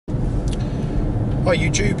Hi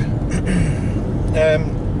YouTube.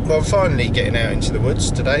 Well, finally getting out into the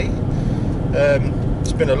woods today.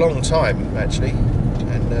 It's been a long time actually,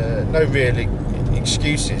 and no real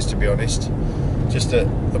excuses, to be honest. Just that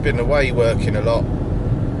I've been away working a lot,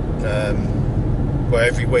 well,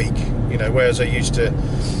 every week, you know, whereas I used to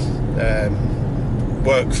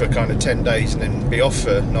work for kind of 10 days and then be off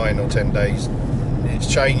for 9 or 10 days. It's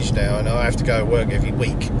changed now, and I have to go to work every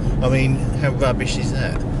week. I mean, how rubbish is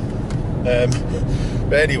that?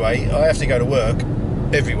 But anyway, I have to go to work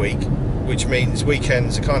every week, which means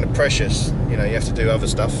weekends are kind of precious. You know, you have to do other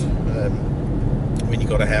stuff when you've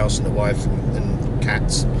got a house and a wife and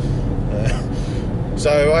cats.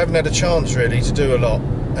 So I haven't had a chance really to do a lot,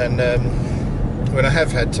 and when I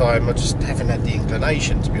have had time, I just haven't had the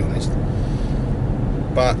inclination, to be honest.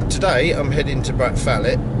 But today I'm heading to Brat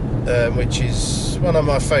Fallet, which is one of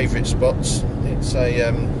my favourite spots. It's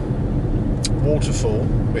a waterfall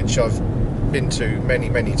which I've been to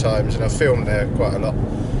many times, and I've filmed there quite a lot.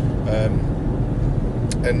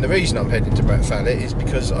 And the reason I'm heading to Brat Fallet is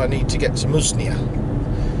because I need to get some Usnea.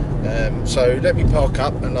 So let me park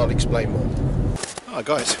up and I'll explain more. Hi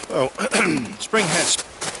guys, well, spring has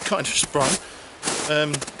kind of sprung.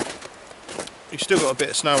 We've still got a bit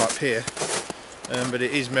of snow up here, but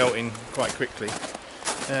it is melting quite quickly.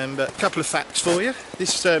 But a couple of facts for you.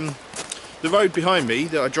 This the road behind me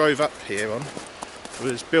that I drove up here on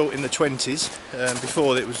was built in the 20s.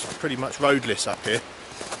 Before it was pretty much roadless up here,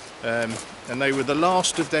 and they were the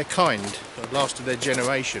last of their kind, the last of their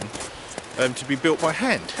generation, to be built by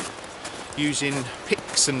hand using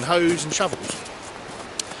picks and hoes and shovels.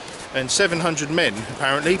 And 700 men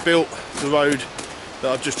apparently built the road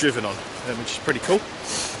that I've just driven on, which is pretty cool.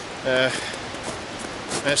 And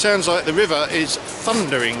it sounds like the river is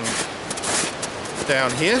thundering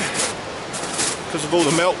down here because of all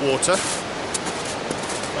the meltwater.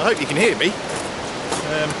 I hope you can hear me.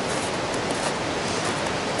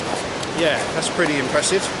 Yeah, that's pretty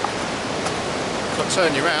impressive. So I'll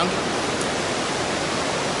turn you around.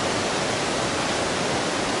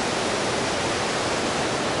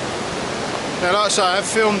 Now, like I say, I've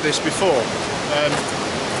filmed this before,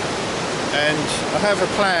 and I have a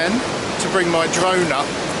plan to bring my drone up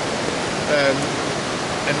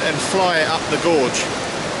and fly it up the gorge.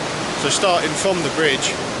 So starting from the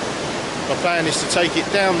bridge, my plan is to take it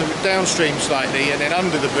downstream slightly, and then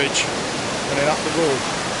under the bridge, and then up the gorge.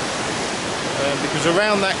 Because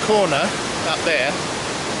around that corner up there,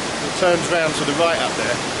 it turns round to the right up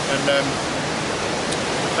there, and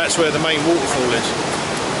that's where the main waterfall is,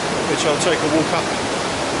 which I'll take a walk up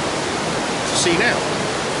to see now,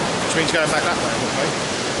 which means going back that way.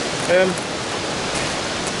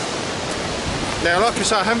 Now, like I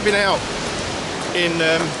say, I haven't been out in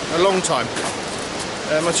a long time.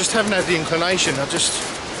 I just haven't had the inclination. I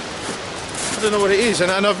don't know what it is,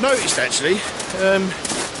 and I've noticed actually,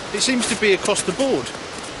 it seems to be across the board.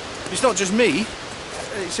 It's not just me,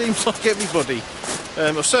 it seems like everybody,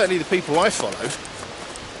 or certainly the people I follow,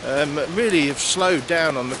 really have slowed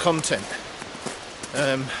down on the content,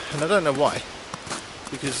 and I don't know why,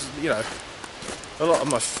 because, you know, a lot of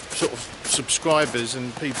my sort of subscribers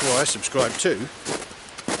and people I subscribe to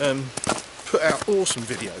put out awesome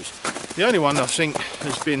videos. The only one I think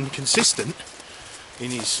has been consistent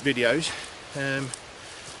in his videos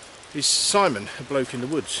is Simon, a bloke in the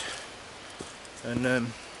woods,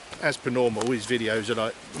 and as per normal, his videos are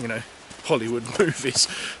like, you know, Hollywood movies.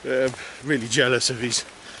 Really jealous of his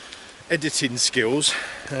editing skills.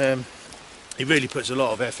 He really puts a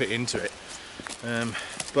lot of effort into it,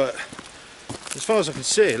 but as far as I can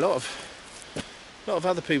see, a lot of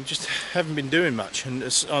other people just haven't been doing much, and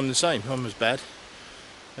I'm the same. I'm as bad.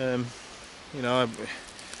 You know,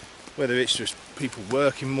 whether it's just people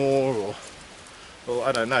working more or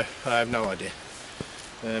I don't know, I have no idea.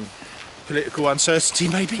 Political uncertainty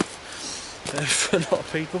maybe, for a lot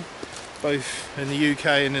of people, both in the UK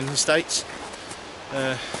and in the States.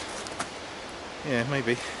 Yeah,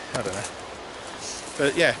 maybe, I don't know.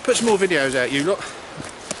 But yeah, put some more videos out, you lot.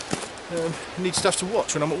 I need stuff to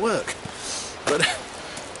watch when I'm at work. But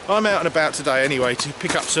I'm out and about today anyway to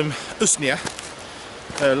pick up some Usnea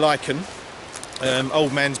lichen,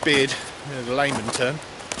 old man's beard, the layman term,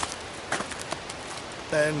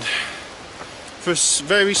 and for a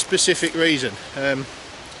very specific reason.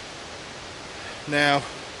 Now,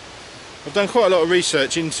 I've done quite a lot of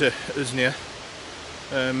research into Usnea,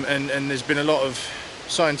 and there's been a lot of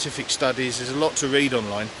scientific studies. There's a lot to read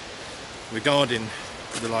online regarding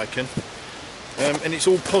the lichen, and it's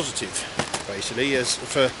all positive, basically, as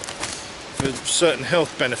for certain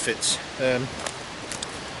health benefits.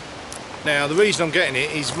 Now, the reason I'm getting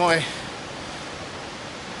it is my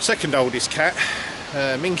second oldest cat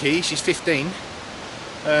Minky, she's 15,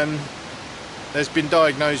 has been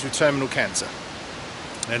diagnosed with terminal cancer,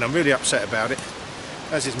 and I'm really upset about it,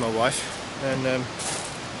 as is my wife. And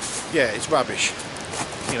yeah, it's rubbish,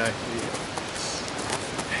 you know.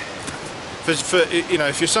 You know,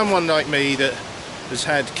 if you're someone like me that has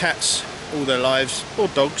had cats all their lives, or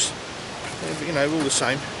dogs, you know, all the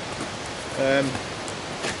same,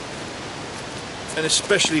 and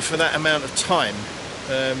especially for that amount of time,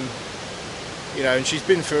 you know, and she's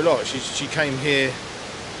been through a lot. She came here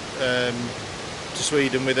to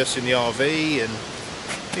Sweden with us in the RV, and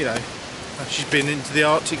you know, she's been into the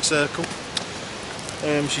Arctic Circle.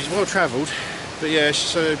 She's well travelled, but yeah,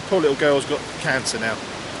 so poor little girl's got cancer now.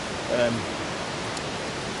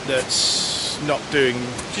 That's not doing.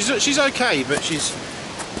 She's okay, but she's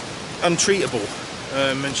untreatable,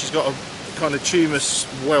 and she's got a kind of tumorous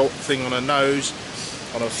welt thing on her nose,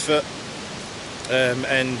 on her foot,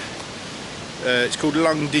 and it's called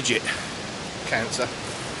lung digit cancer.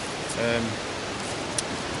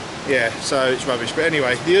 Yeah, so it's rubbish. But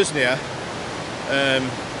anyway, the Usnea,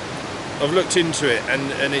 I've looked into it,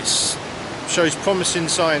 and it shows promising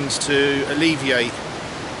signs to alleviate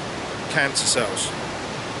cancer cells,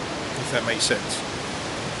 if that makes sense.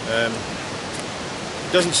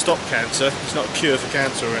 It doesn't stop cancer. It's not a cure for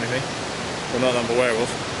cancer or anything, well, not that I'm aware of.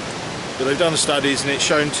 But they've done studies, and it's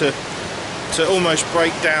shown to almost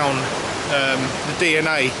break down the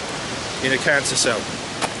DNA in a cancer cell,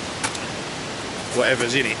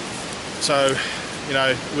 whatever's in it. So, you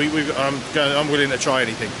know, I'm willing to try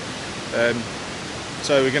anything.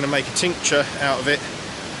 So we're going to make a tincture out of it,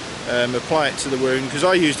 apply it to the wound, because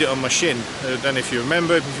I used it on my shin. I don't know if you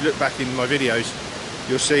remember. If you look back in my videos,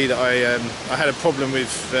 you'll see that I had a problem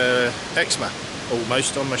with eczema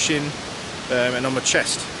almost on my shin, and on my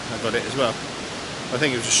chest I got it as well. I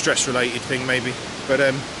think it was a stress related thing maybe, but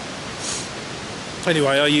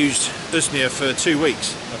anyway, I used Usnea for 2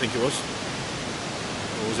 weeks, I think it was,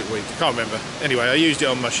 or was it weeks? I can't remember. Anyway, I used it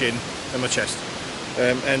on my shin and my chest,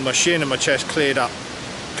 and my shin and my chest cleared up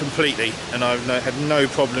completely, and I've had no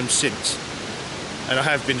problems since. And I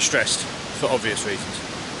have been stressed for obvious reasons,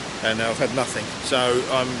 and I've had nothing. So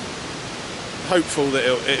I'm hopeful that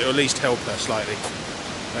it'll at least help her slightly,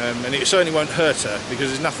 and it certainly won't hurt her, because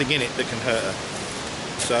there's nothing in it that can hurt her.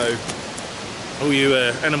 So all you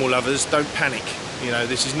animal lovers, don't panic. You know,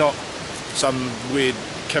 this is not some weird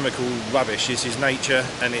chemical rubbish. This is nature,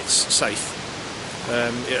 and it's safe.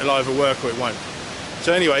 It'll either work or it won't.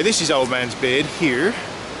 So anyway, this is old man's beard here.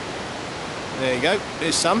 There you go,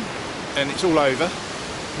 there's some, and it's all over.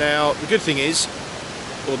 Now the good thing is,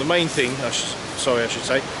 or the main thing, I should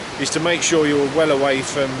say, is to make sure you're well away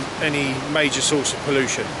from any major source of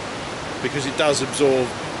pollution, because it does absorb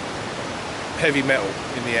heavy metal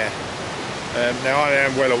in the air. Now I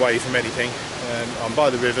am well away from anything. I'm by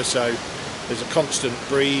the river, so there's a constant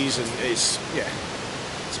breeze, and it's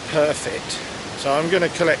perfect. So I'm going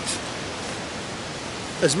to collect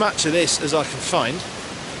as much of this as I can find,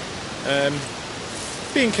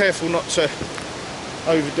 being careful not to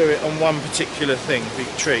overdo it on one particular thing, big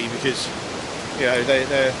tree, because you know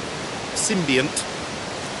they're symbiont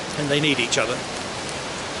and they need each other.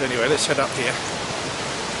 So anyway, let's head up here,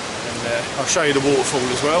 and I'll show you the waterfall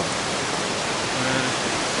as well.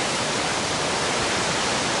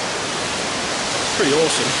 It's pretty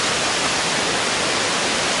awesome,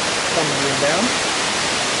 tumbling down.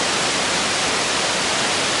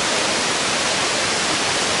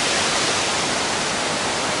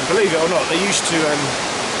 Believe it or not, they used to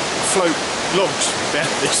float logs down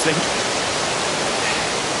this thing.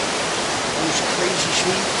 Those crazy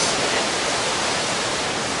sheets.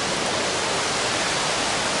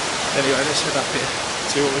 Anyway, let's head up here,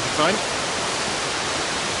 see what we can find.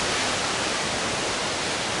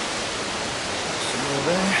 Some more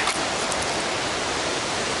there.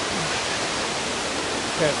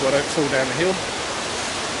 Careful I don't fall down the hill.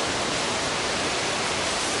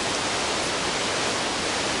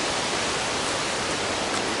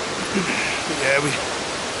 But yeah,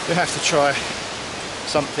 we have to try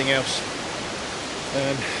something else,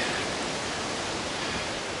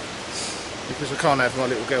 because I can't have my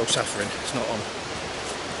little girl suffering. It's not on,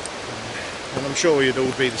 and I'm sure you'd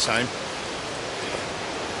all be the same.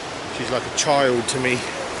 She's like a child to me,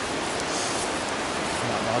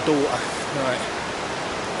 like my daughter. Right,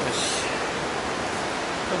 there's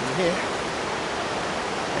over here.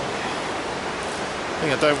 The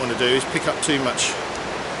thing I don't want to do is pick up too much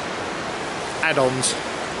add-ons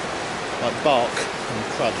like bark and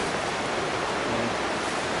crud.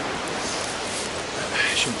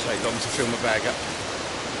 It shouldn't take long to fill my bag up,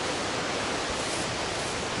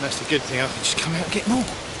 and that's the good thing. I can just come out and get more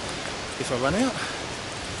if I run out.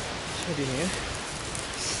 let's head in here.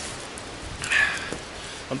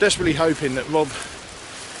 I'm desperately hoping that Rob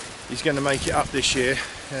is going to make it up this year.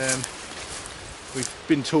 We've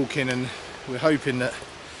been talking and we're hoping that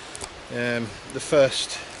the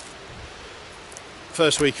first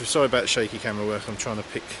week of, sorry about the shaky camera work, I'm trying to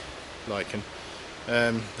pick lichen.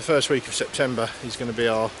 The first week of September is going to be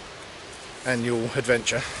our annual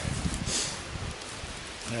adventure.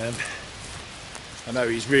 I know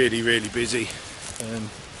he's really busy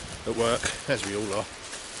at work, as we all are,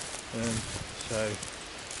 so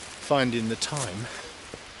finding the time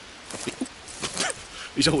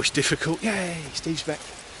is always difficult. Yay, Steve's back.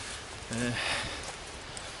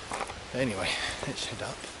 Anyway, let's head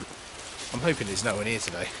up. I'm hoping there's no one here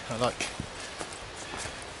today. I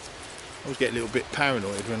always get a little bit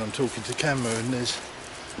paranoid when I'm talking to camera and there's,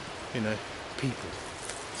 you know, people.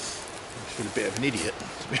 I feel a bit of an idiot,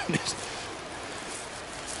 to be honest.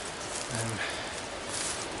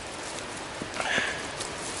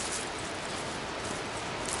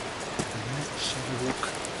 Let's have a walk.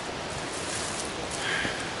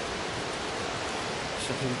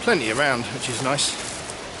 So plenty around, which is nice.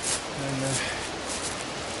 And the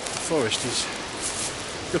forest is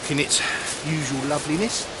looking its usual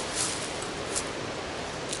loveliness.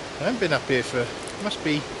 I haven't been up here for, it's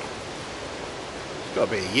got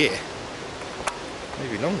to be a year,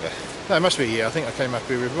 maybe longer. No, it must be a year. I think I came up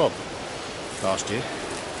here with Rob last year.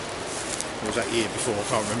 Or was that year before? I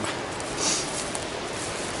can't remember.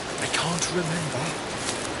 I can't remember.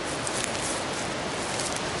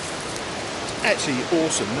 It's actually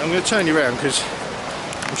awesome. I'm going to turn you around because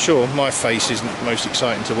I'm sure my face isn't the most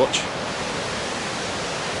exciting to watch.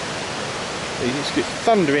 It's good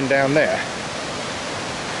thundering down there.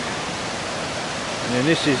 And then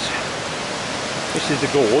this is the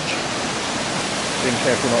gorge. Being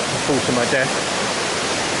careful not to fall to my death.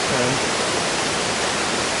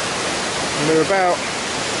 And we're about,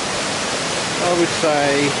 I would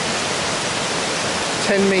say,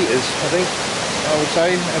 10 metres, I think, I would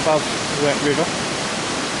say, above that river.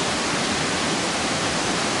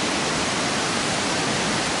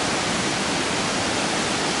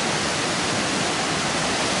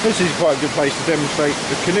 This is quite a good place to demonstrate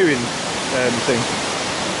the canoeing thing.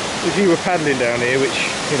 If you were paddling down here, which,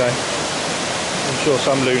 you know, I'm sure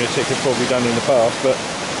some lunatic has probably done in the past, but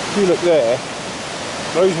if you look there,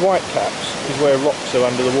 those white caps is where rocks are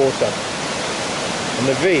under the water. And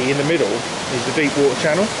the V in the middle is the deep water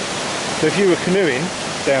channel. So if you were canoeing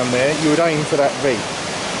down there, you would aim for that V.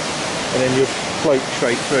 And then you'd float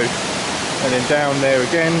straight through. And then down there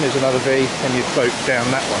again, there's another V, and you'd float down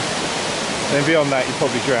that one. And then beyond that, you'd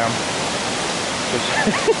probably drown.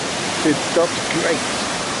 That's great.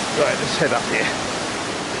 Right, let's head up here.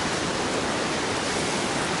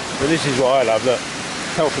 But this is what I love, look.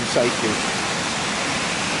 Health and safety.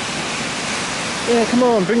 Yeah, come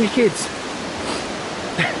on, bring your kids.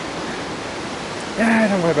 Yeah,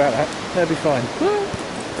 don't worry about that. They'll be fine.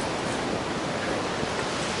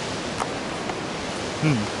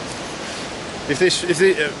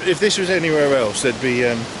 If this was anywhere else, there'd be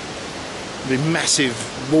massive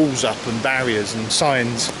walls up and barriers and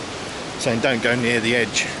signs saying don't go near the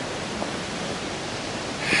edge.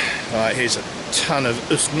 Right, here's a ton of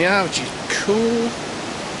Usnea, which is cool.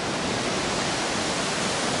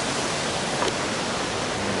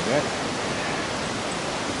 There we go.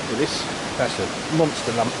 Look at this, that's a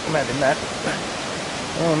monster lump. I'm having that.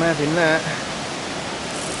 Oh, I'm having that.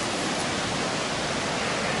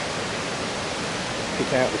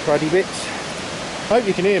 Pick out the cruddy bits. I hope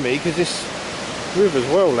you can hear me because this river's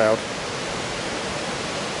well loud.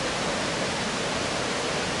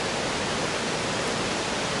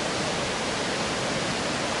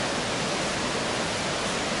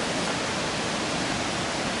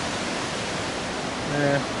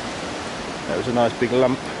 That was a nice big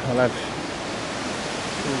lump. I'll have.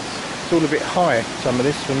 It's all a bit high, some of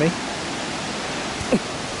this for me.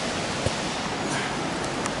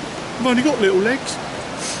 I've only got little legs.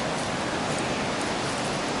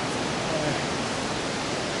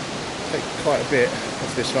 Take quite a bit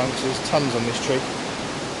of this one because there's tons on this tree.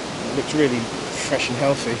 It looks really fresh and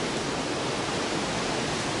healthy.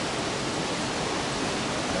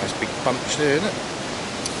 Nice big bunch there, isn't it?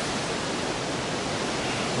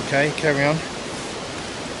 Okay, carry on.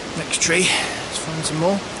 Next tree, let's find some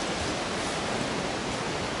more.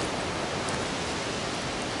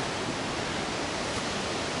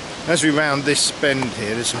 As we round this bend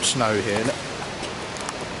here, there's some snow here, isn't it?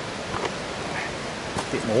 A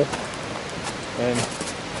bit more.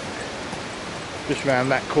 Just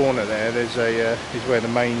round that corner there, there's is where the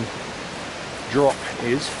main drop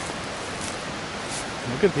is.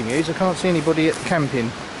 And the good thing is I can't see anybody at the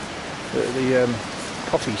camping the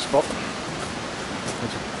coffee spot.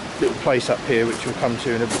 There's a little place up here which we'll come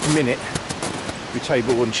to in a minute, with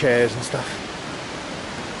table and chairs and stuff.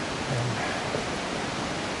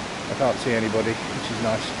 I can't see anybody, which is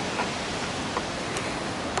nice.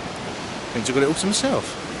 Means I've got it all to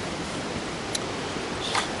myself.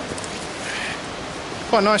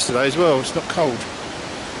 Quite nice today as well, it's not cold.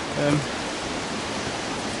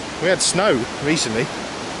 We had snow recently.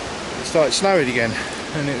 It started snowing again,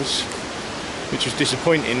 and which was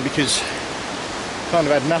disappointing because kind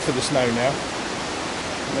of had enough of the snow now.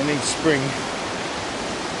 I need spring.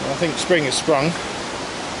 I think spring has sprung,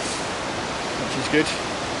 which is good.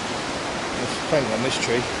 There's plenty on this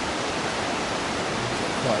tree,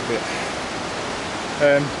 quite a bit.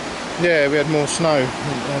 Yeah, we had more snow.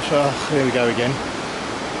 Here we go again.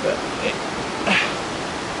 But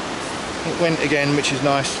it went again, which is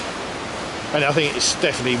nice. And I think it's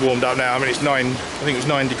definitely warmed up now. I mean, it's 9. I think it was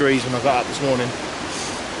 9 degrees when I got up this morning.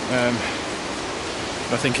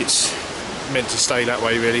 I think it's meant to stay that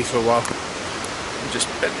way really for a while. I'll just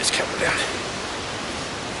bend this camera down.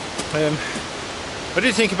 I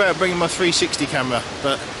did think about bringing my 360 camera,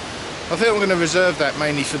 but I think I'm going to reserve that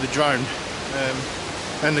mainly for the drone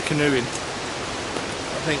and the canoeing.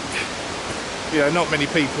 I think, you know, not many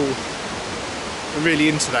people are really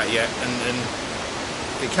into that yet, and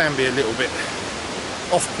it can be a little bit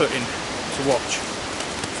off-putting to watch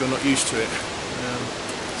if you're not used to it.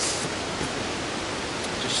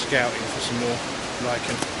 Just scouting for some more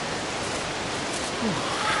lichen.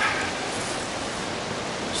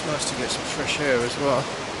 It's nice to get some fresh air as well.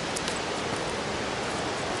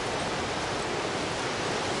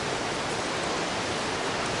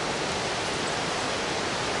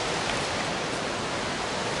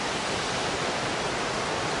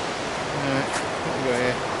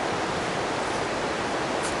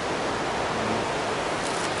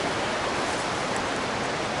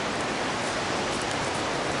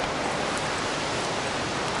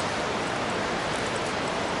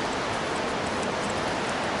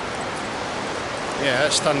 Yeah,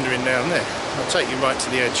 that's thundering down there. I'll take you right to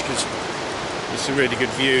the edge because it's a really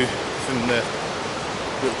good view from the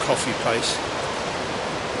little coffee place,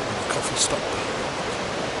 coffee stop.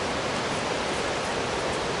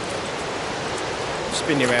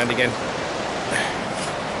 Spin you around again.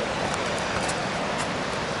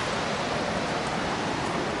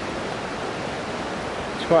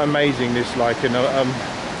 It's quite amazing, this lichen.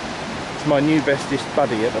 It's my new bestest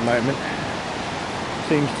buddy at the moment.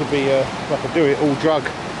 Seems to be like a do-it-all drug,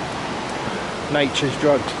 nature's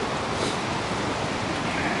drugs.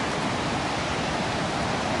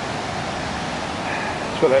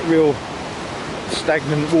 It's got that real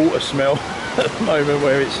stagnant water smell at the moment,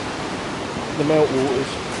 where it's the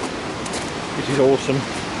meltwaters, which is awesome.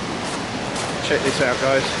 Check this out,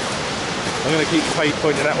 guys. I'm going to keep the page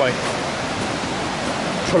pointing that way.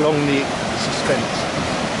 Prolong the suspense.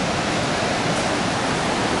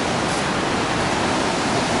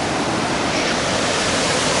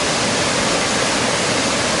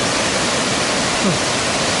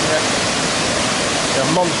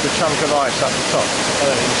 A monster chunk of ice up the top. I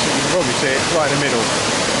don't know, you can probably see it right in the middle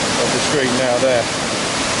of the screen now there.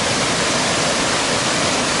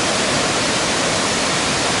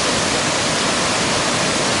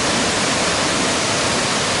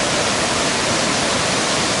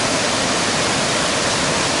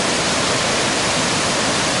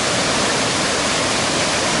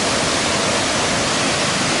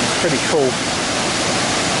 It's pretty cool.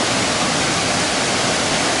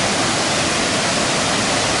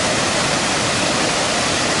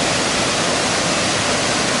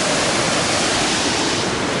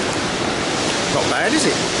 Not bad, is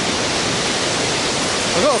it?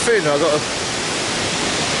 I've got a feeling I've got a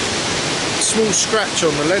small scratch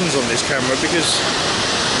on the lens on this camera because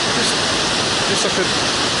just like a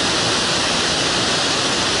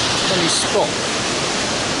funny spot.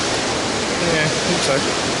 Yeah, I think so.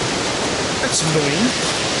 That's annoying.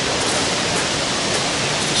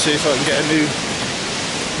 Let's see if I can get a new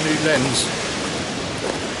lens.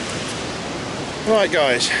 Right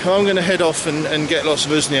guys, I'm going to head off and get lots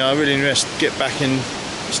of Usnea. I really need to get back and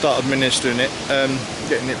start administering it,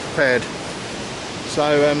 getting it prepared. So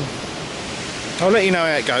I'll let you know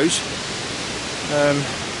how it goes.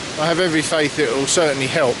 I have every faith it will certainly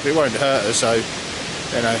help. It won't hurt her, so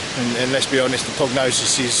you know. And let's be honest, the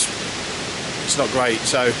prognosis it's not great.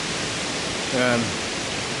 So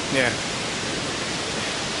yeah,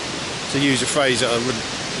 to use a phrase that I would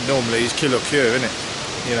normally is kill or cure, isn't it?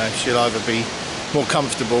 You know, she'll either be more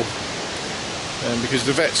comfortable because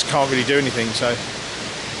the vets can't really do anything, so,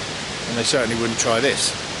 and they certainly wouldn't try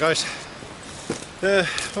this. Guys, Well,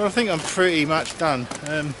 I think I'm pretty much done.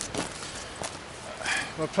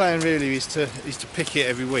 My plan really is to pick it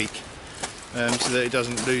every week, so that it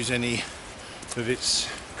doesn't lose any of its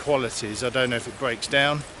qualities. I don't know if it breaks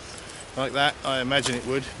down like that. I imagine it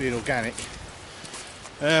would, being organic.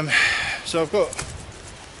 So I've got a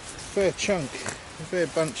fair chunk, a fair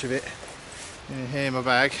bunch of it in here in my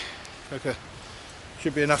bag.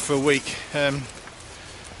 Should be enough for a week.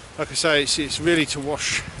 Like I say, it's really to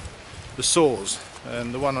wash the sores,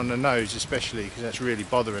 the one on the nose especially, because that's really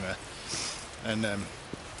bothering her. And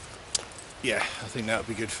yeah, I think that would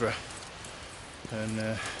be good for her.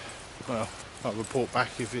 And well, I'll report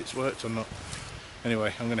back if it's worked or not.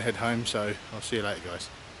 Anyway, I'm going to head home, so I'll see you later, guys.